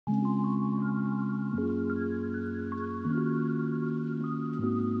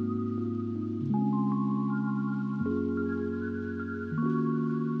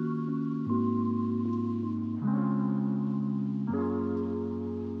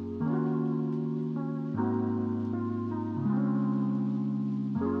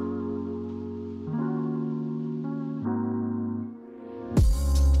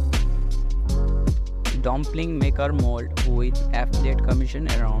Dumpling maker mold with affiliate commission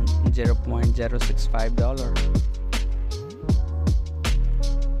around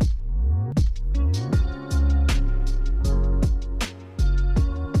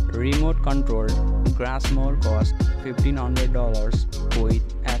Remote controlled grass mower cost $1,500 with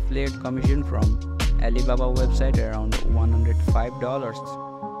affiliate commission from Alibaba website around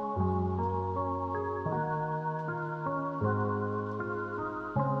 $105.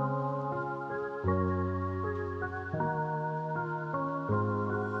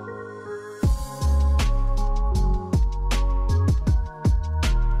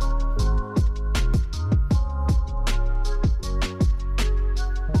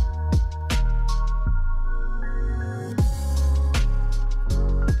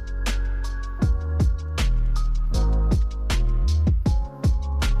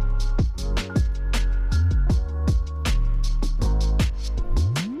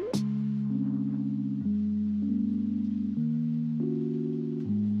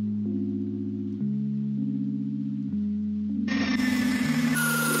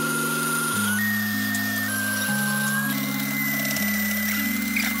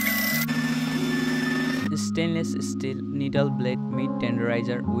 Stainless steel needle blade meat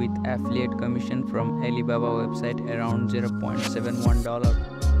tenderizer with affiliate commission from Alibaba website around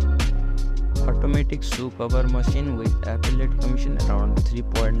 $0.71. Automatic shoe cover machine with affiliate commission around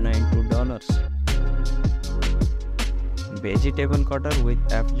 $3.92. Vegetable cutter with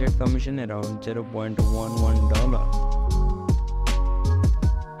affiliate commission around $0.11.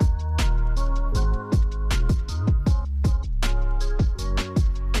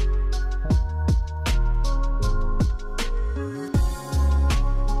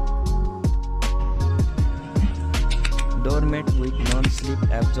 Doormat with non-slip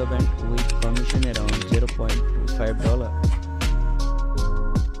absorbent with commission around $0.25.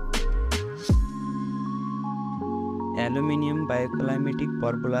 Aluminium bioclimatic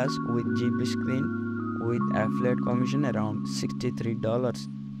pergolas with GB screen with affiliate commission around $63.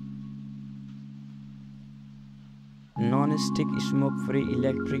 Non-stick smoke-free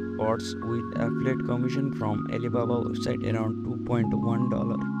electric pots with affiliate commission from Alibaba website around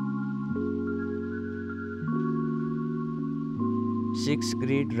 $2.1.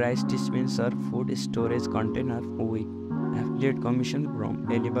 6-grid rice dispenser food storage container with affiliate commission from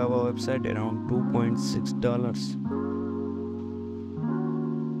Alibaba website around $2.6.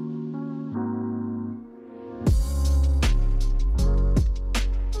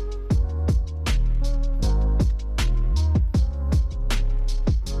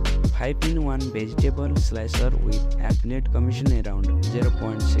 Five-in-one vegetable slicer with affiliate commission around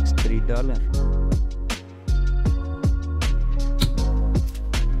 $0.63.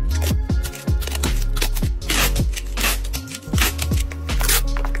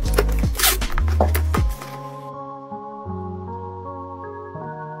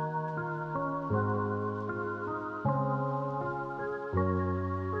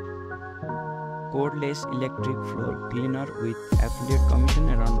 Cordless electric floor cleaner with affiliate commission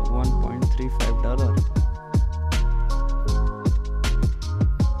around $1.35.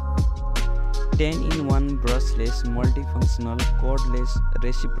 10-in-1 brushless multifunctional cordless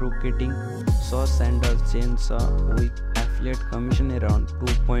reciprocating saw sander chainsaw with affiliate commission around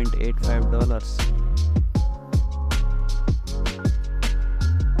 $2.85.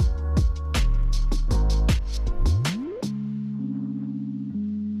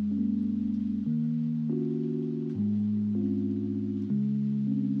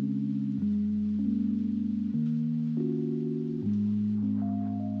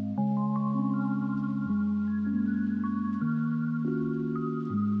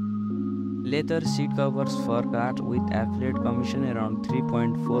 Leather seat covers for car with affiliate commission around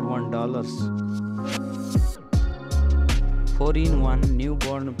 $3.41. 4-in-1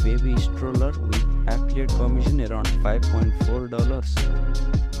 newborn baby stroller with affiliate commission around $5.4.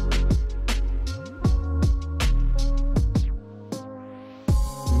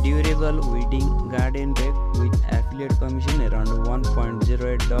 Durable weeding garden rake with affiliate commission around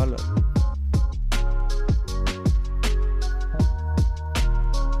 $1.08.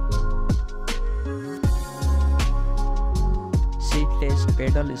 Seatless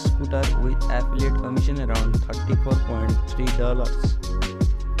pedal scooter with affiliate commission around $34.3.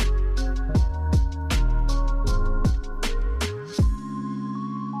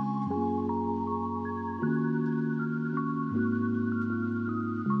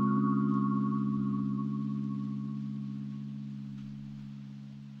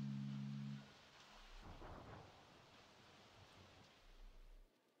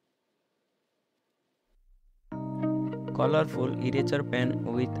 Colorful eraser pen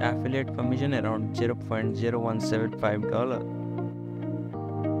with affiliate commission around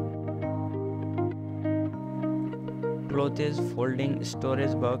 $0.0175. Clothes folding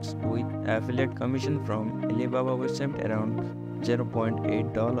storage box with affiliate commission from Alibaba website around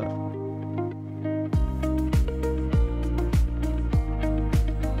 $0.8.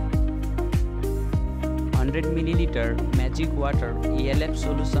 100 milliliter magic water ELF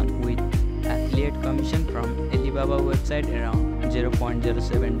solution with affiliate commission from Alibaba website around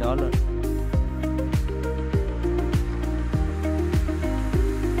 $0.07.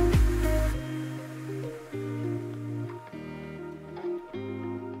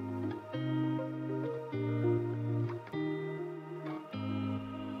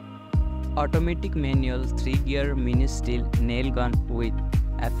 Automatic manual 3-gear mini steel nail gun with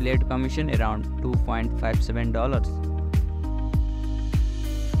affiliate commission around $2.57.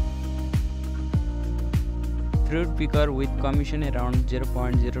 Fruit picker with commission around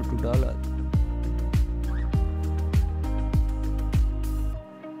 $0.02.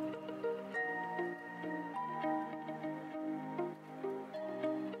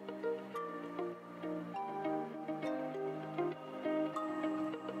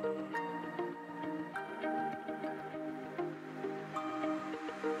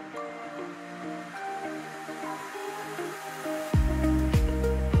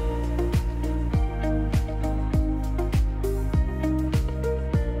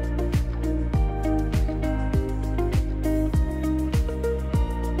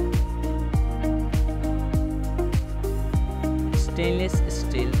 Stainless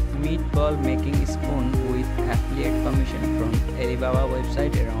steel meatball making spoon with affiliate commission from Alibaba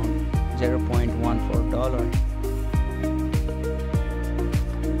website around $0.14.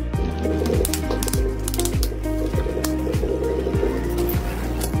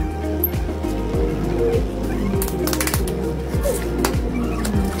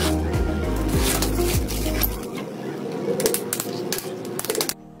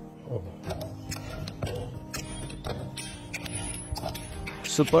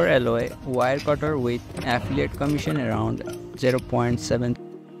 Super alloy wire cutter with affiliate commission around $0.73.